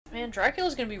Man,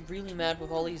 Dracula's gonna be really mad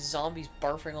with all these zombies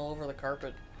barfing all over the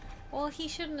carpet. Well, he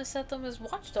shouldn't have set them as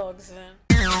watchdogs then.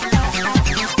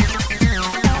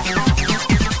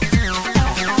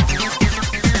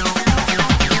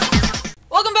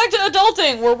 Welcome back to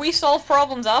Oddulting, where we solve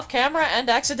problems off camera and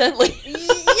accidentally.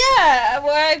 Yeah,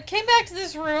 well, I came back to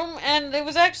this room, and it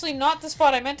was actually not the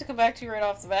spot I meant to come back to right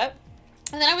off the bat.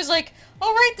 And then I was like,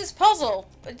 oh right, this puzzle.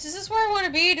 Is this where I want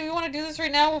to be? Do we want to do this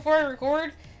right now before I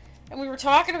record? And we were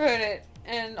talking about it,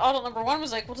 and adult number one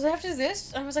was like, well, does it have to do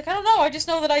this? And I was like, I don't know, I just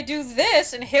know that I do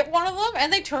this and hit one of them,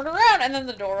 and they turn around, and then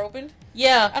the door opened.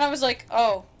 Yeah. And I was like,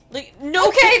 oh. Like, no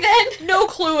okay then! No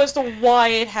clue as to why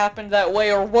it happened that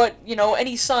way, or what, you know,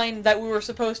 any sign that we were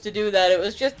supposed to do that. It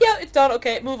was just, yeah, it's done,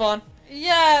 okay, move on.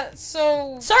 Yeah,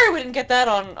 so... Sorry we didn't get that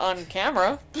on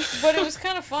camera. But it was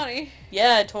kind of funny.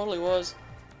 Yeah, it totally was.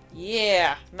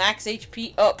 Yeah, max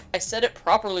HP up. I said it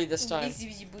properly this time.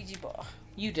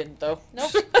 You didn't, though. Nope.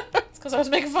 It's because I was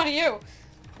making fun of you.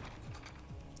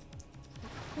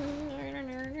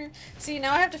 See,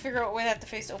 now I have to figure out what way I have to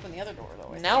face to open the other door,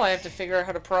 though. Now I have to figure out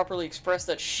how to properly express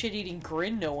that shit-eating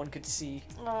grin no one could see.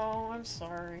 Oh, I'm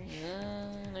sorry.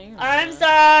 No, you're I'm not.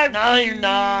 sorry! No, you're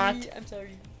not! I'm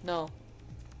sorry. No.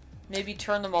 Maybe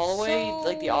turn them all the way,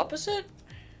 like the opposite?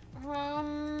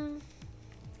 Because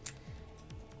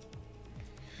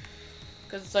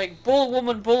it's like, bull,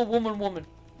 woman, woman.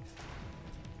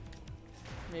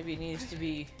 Maybe it needs to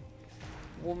be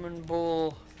woman,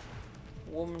 bull,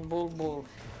 bull.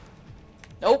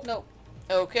 Nope. Nope.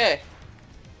 Okay.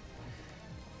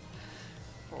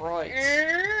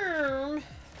 Right.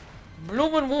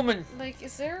 Bloomin' woman. Like,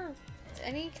 is there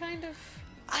any kind of...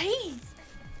 I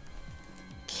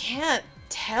can't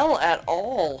tell at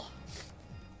all.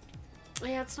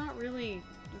 Yeah, it's not really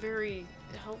very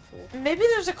helpful. Maybe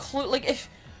there's a clue, like, if...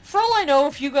 For all I know,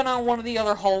 if you go down one of the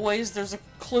other hallways, there's a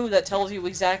clue that tells you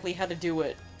exactly how to do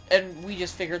it. And we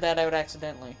just figured that out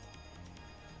accidentally.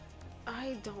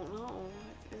 I don't know.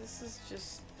 This is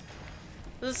just...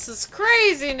 This is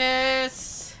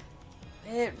craziness!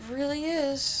 It really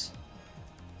is.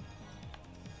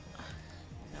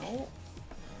 No.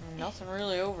 Nothing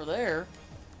really over there.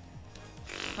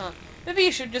 Huh. Maybe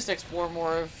you should just explore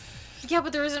more of... Yeah,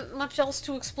 but there isn't much else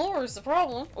to explore is the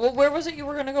problem. Well, where was it you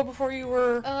were gonna go before you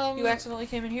were... you accidentally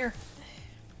came in here?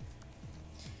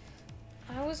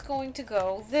 I was going to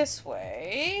go this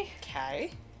way.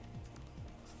 Okay.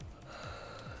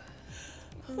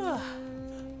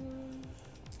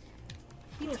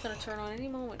 Heat's gonna turn on any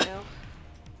moment now.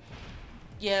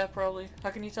 Yeah, probably. How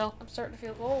can you tell? I'm starting to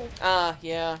feel cold. Ah,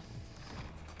 yeah.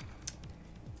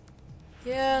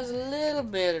 Yeah, there's a little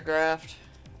bit of draft.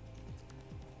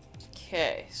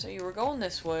 Okay, so you were going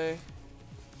this way.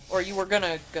 Or you were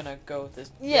gonna go this...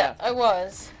 Yeah, I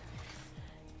was.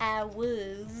 I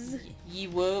was. You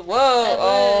were... Whoa!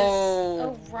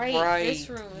 Oh, right. This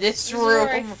room. This room. Where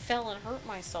I fell and hurt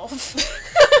myself.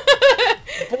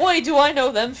 Boy, do I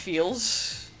know them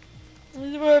feels.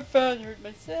 This is where I fell and hurt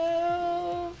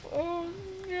myself. Oh,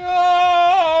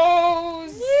 no!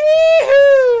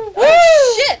 Yee-hoo!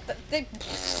 Oh, shit! They...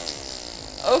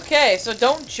 Okay, so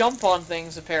don't jump on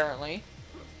things, apparently.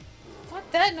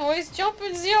 Fuck that noise.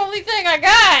 Jumping's the only thing I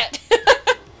got!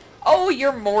 Oh,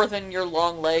 you're more than your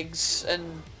long legs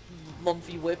and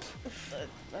lumpy whip.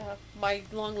 My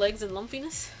long legs and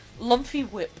lumpiness? Lumpy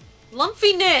whip.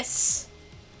 Lumpiness!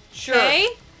 Sure. Okay?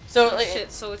 So, Oh, like,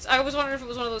 shit, so it's... I was wondering if it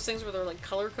was one of those things where they're, like,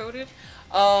 color-coded.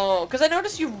 oh, because I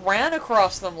noticed you ran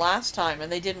across them last time and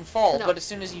they didn't fall, No. but as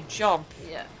soon as you jump...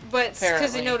 Yeah. But because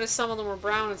Apparently. I noticed some of them were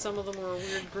brown and some of them were a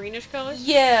weird greenish color.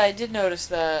 Yeah, I did notice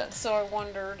that. So I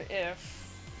wondered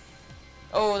if...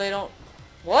 Oh, they don't...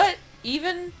 What?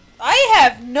 Even? I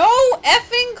have no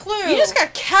effing clue! You just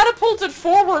got catapulted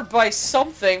forward by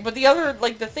something, but the other,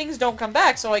 like, the things don't come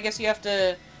back, so I guess you have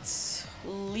to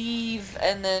leave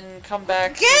and then come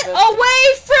back. Get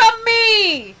away from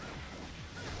me!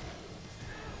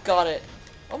 Got it.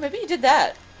 Oh, maybe you did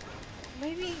that.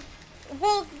 Maybe...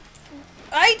 Well,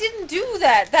 I didn't do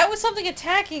that. That was something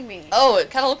attacking me. Oh, it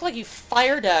kind of looked like you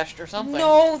fire dashed or something.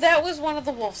 No, that was one of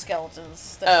the wolf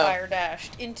skeletons that Oh. fire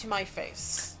dashed into my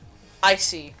face. I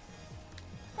see.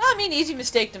 I mean, easy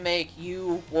mistake to make.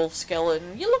 You, wolf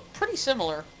skeleton. You look pretty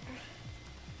similar.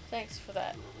 Thanks for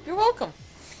that. You're welcome.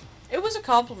 It was a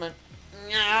compliment.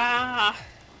 Nyah.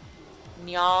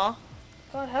 Nya.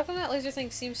 God, how come that laser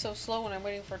thing seems so slow when I'm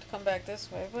waiting for it to come back this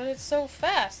way, but it's so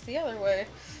fast the other way?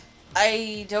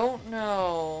 I don't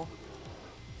know.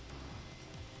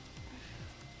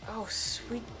 Oh,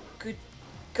 sweet good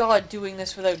God, doing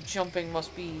this without jumping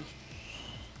must be...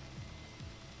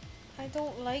 I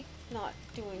don't like not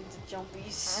doing the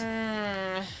jumpies.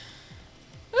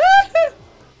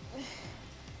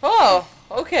 Oh,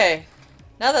 okay.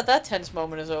 Now that that tense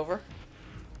moment is over.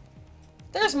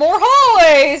 There's more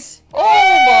hallways!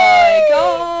 Oh my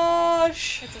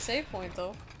gosh! It's a save point,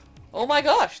 though. Oh my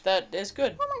gosh, that is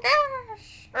good. Oh my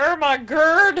gosh! Oh my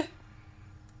gird!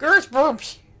 Gersh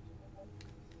burps!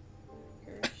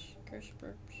 Gersh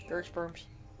burps. Gersh burps.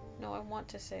 No, I want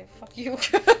to save. Fuck you.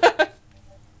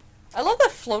 I love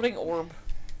that floating orb.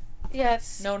 Yeah,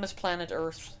 it's... Known as planet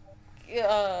Earth.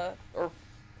 Or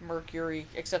Mercury,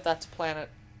 except that's a planet.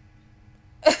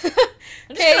 I'm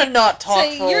just gonna not talk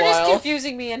for a you're while. just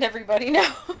confusing me and everybody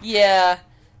now. Yeah.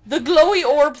 The glowy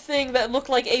orb thing that looked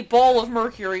like a ball of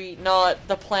Mercury, not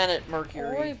the planet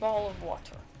Mercury. Or a ball of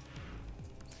water.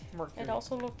 Mercury. It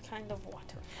also looked kind of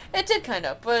water. It did kind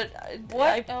of, but...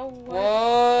 What?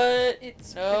 What?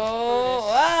 It's No.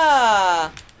 Brutus.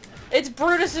 Ah! It's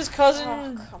Brutus's cousin...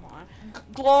 Oh, come on.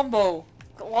 Glombo.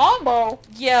 Glombo?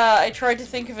 Yeah, I tried to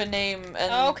think of a name,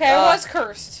 and... Okay, I was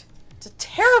cursed. It's a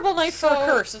terrible night for a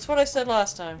curse. That's what I said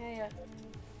last time. Yeah.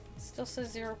 Still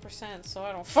says 0%, so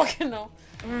I don't fucking know.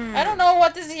 I don't know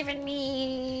what this even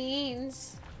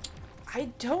means. I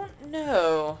don't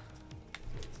know.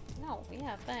 No,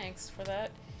 yeah, thanks for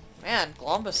that. Man,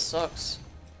 Glombus sucks.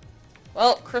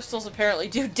 Well, crystals apparently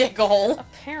do dig a hole.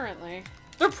 Apparently.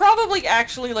 They're probably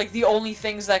actually, like, the only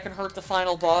things that can hurt the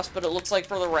final boss, but it looks like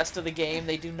for the rest of the game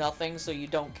they do nothing, so you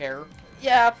don't care.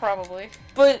 Yeah, probably.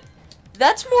 But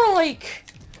that's more like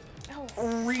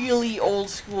really old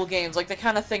school games, like the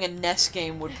kind of thing a NES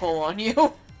game would pull on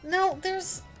you. No,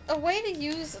 there's a way to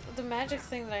use the magic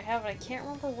thing that I have, and I can't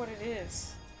remember what it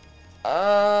is. Is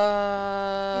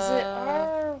it R1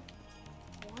 or...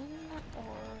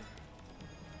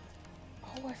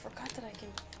 Oh, I forgot that I can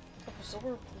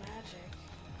absorb magic.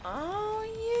 Oh,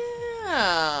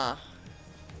 yeah.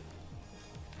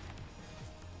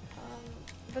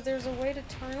 But there's a way to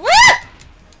turn...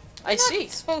 I see. I'm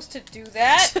not supposed to do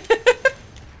that.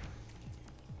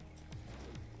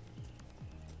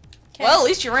 Well, at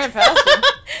least you ran past him.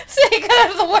 Stay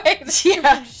out of the way.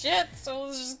 Yeah. Shit, so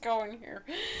let's just go in here.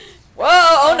 Whoa,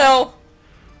 oh no.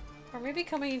 Or maybe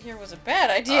coming in here was a bad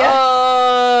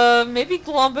idea. Maybe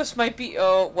Glombus might be...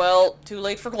 Oh, well, too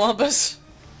late for Glombus.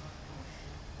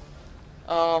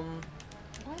 What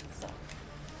the...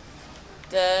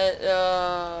 That,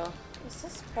 Is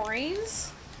this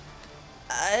brains?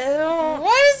 I don't...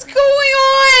 What is going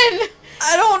on?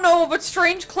 I don't know, but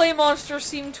strange clay monsters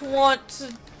seem to want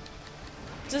to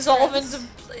dissolve into...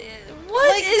 What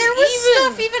like, is there was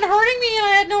stuff even hurting me and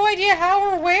I had no idea how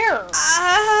or where.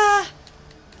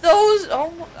 Those...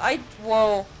 Oh,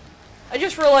 Whoa. I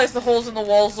just realized the holes in the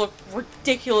walls look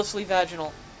ridiculously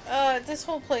vaginal. This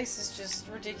whole place is just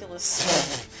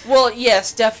ridiculous. Well,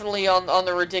 yes, definitely on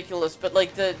the ridiculous, but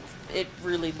like it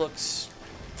really looks...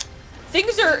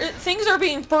 Things are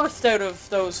being birthed out of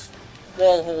those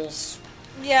wall holes.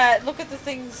 Yeah, look at the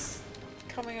things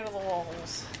coming out of the wall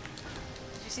holes.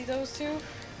 Did you see those two?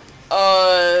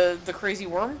 The crazy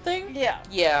worm thing? Yeah.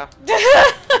 Yeah.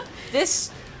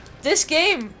 This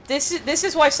game, this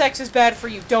is why sex is bad for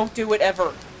you. Don't do it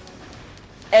ever.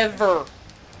 Ever.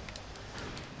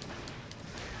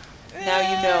 Now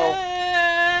you know.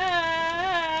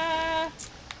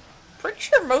 Pretty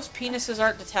sure most penises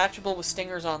aren't detachable with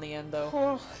stingers on the end, though.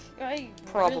 Oh, I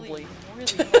Probably.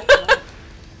 really hope not.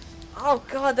 Oh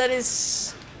god, that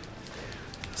is...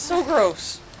 so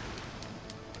gross.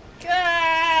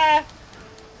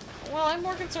 Well, I'm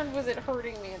more concerned with it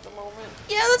hurting me at the moment.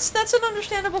 Yeah, that's an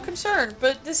understandable concern,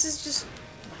 but this is just...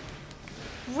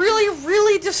 really,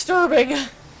 really disturbing.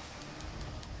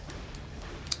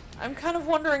 I'm kind of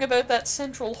wondering about that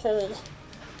central hole.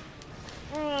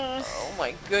 Oh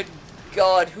my good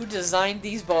god, who designed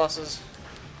these bosses?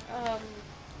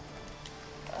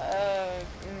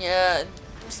 Yeah,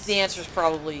 the answer's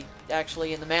probably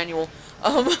actually in the manual.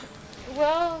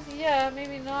 Well, yeah,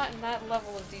 maybe not in that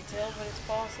level of detail, but it's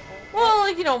possible. Well,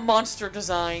 like, you know, monster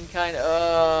design, kind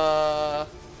of,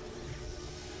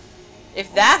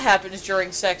 If that happens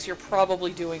during sex, you're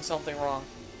probably doing something wrong.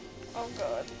 Oh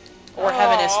god. Or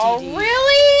have an STD. Oh,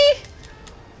 really?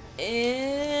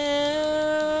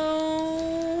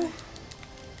 Ew.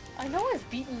 I know I've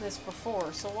beaten this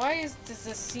before, so why does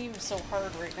this seem so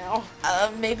hard right now?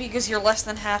 Maybe because you're less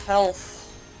than half health.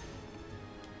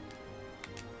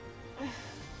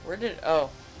 Where did... Oh.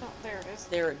 Oh, there it is.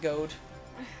 There it goed.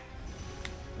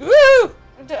 Woo!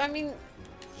 I mean,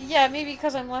 yeah, maybe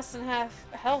because I'm less than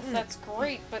half health, that's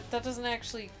great, but that doesn't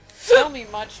actually tell me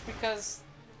much, because...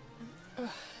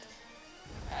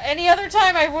 Any other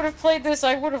time I would have played this,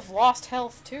 I would have lost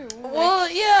health, too. Well,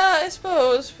 yeah, I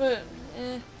suppose, but...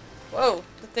 Whoa,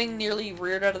 the thing nearly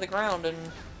reared out of the ground, and...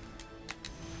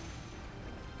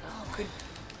 good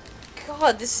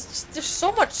God, there's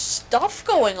so much stuff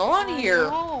going on here.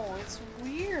 No, it's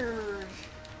weird.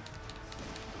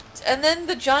 And then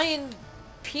the giant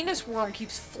penis worm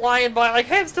keeps flying by like,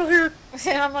 hey, I'm still here.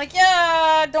 And I'm like,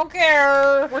 yeah, don't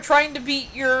care. We're trying to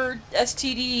beat your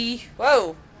STD.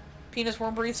 Whoa. Penis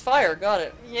worm breathes fire. Got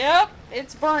it. Yep,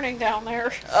 it's burning down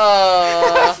there.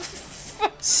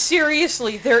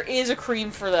 Seriously, there is a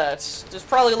cream for that. There's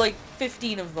probably like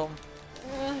 15 of them.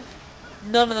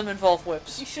 None of them involve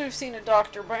whips. You should have seen a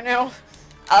doctor by now.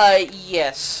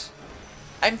 Yes.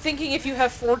 I'm thinking if you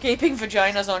have 4 gaping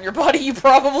vaginas on your body, you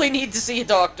probably need to see a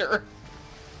doctor.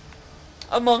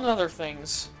 Among other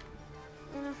things.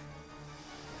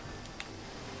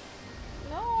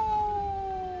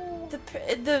 No. The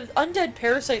undead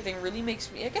parasite thing really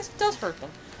makes me... I guess it does hurt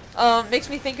them. Makes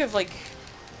me think of, like,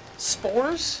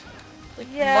 spores? Like,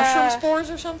 mushroom spores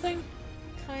or something?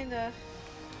 Kinda.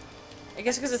 I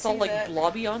guess because it's all, like,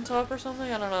 blobby on top or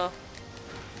something? I don't know.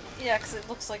 Yeah, because it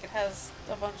looks like it has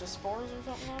a bunch of spores or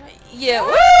something on it. Yeah.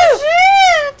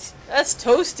 Oh, shit! That's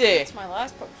toasty. That's my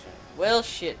last potion. Well,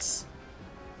 shit.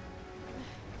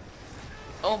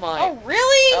 Oh my. Oh,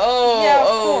 really? Oh, yeah, of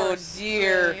oh course.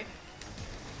 dear. Really.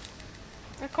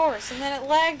 Of course, and then it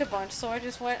lagged a bunch, so I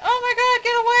just went, oh my god,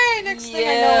 get away! Next thing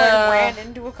I know, I ran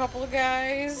into a couple of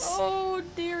guys. Oh,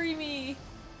 dearie me.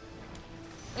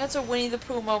 That's a Winnie the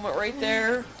Pooh moment right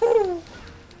there.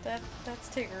 That's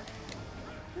Tigger.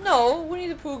 No, Winnie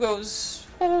the Pooh goes,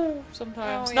 oh,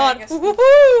 sometimes. Oh, yeah, Not, I guess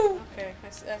hoo-hoo-hoo! Okay, I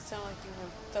sound like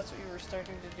that's what you were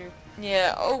starting to do.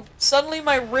 Yeah, oh, suddenly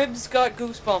my ribs got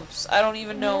goosebumps. I don't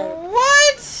even know.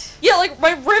 What? Yeah, like,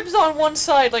 my ribs on one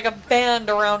side, like a band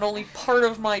around only part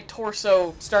of my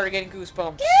torso, started getting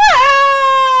goosebumps.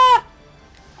 Yeah!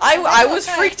 I was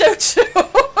freaked out too.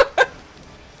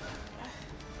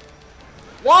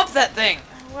 Womp that thing!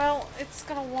 Well, it's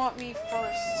gonna want me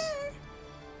first.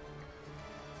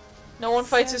 No one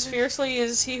fights as fiercely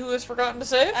as he who has forgotten to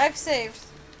save? I've saved.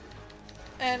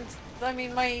 And, I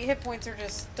mean, my hit points are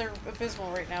they're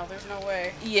abysmal right now. There's no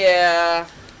way. Yeah.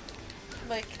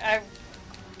 Like,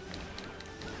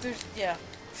 yeah.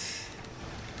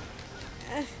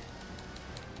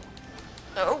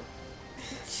 Oh.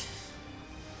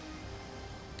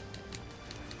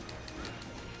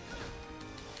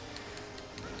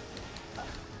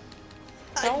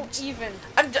 Don't even.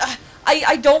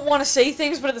 I don't want to say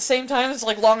things, but at the same time, it's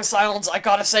like long silence. I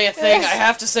gotta say a thing. I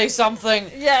have to say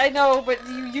something. Yeah, I know, but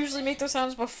you usually make those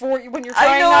sounds before when you're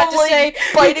trying not to say.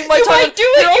 Biting my you tongue. might do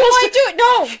it. You might do it.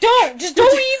 No, don't. Just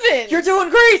don't even. You're doing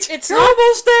great. It's You're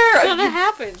almost there. It's gonna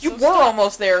happen. You so were stop.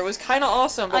 almost there. It was kind of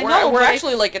awesome. But I know, we're but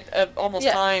actually like at almost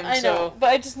time. I know, so.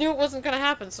 but I just knew it wasn't gonna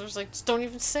happen. So I was like, just don't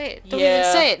even say it. Don't Yeah.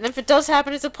 even say it. And if it does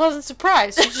happen, it's a pleasant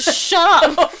surprise. So just shut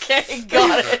up. Okay,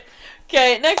 got it.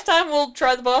 Okay, next time we'll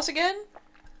try the boss again?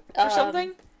 Or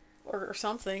something? Or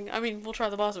something. I mean, we'll try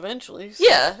the boss eventually. So.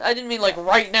 Yeah, I didn't mean like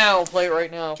right now, play it right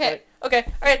now. Okay. Okay,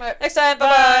 alright, next time,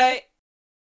 bye-bye!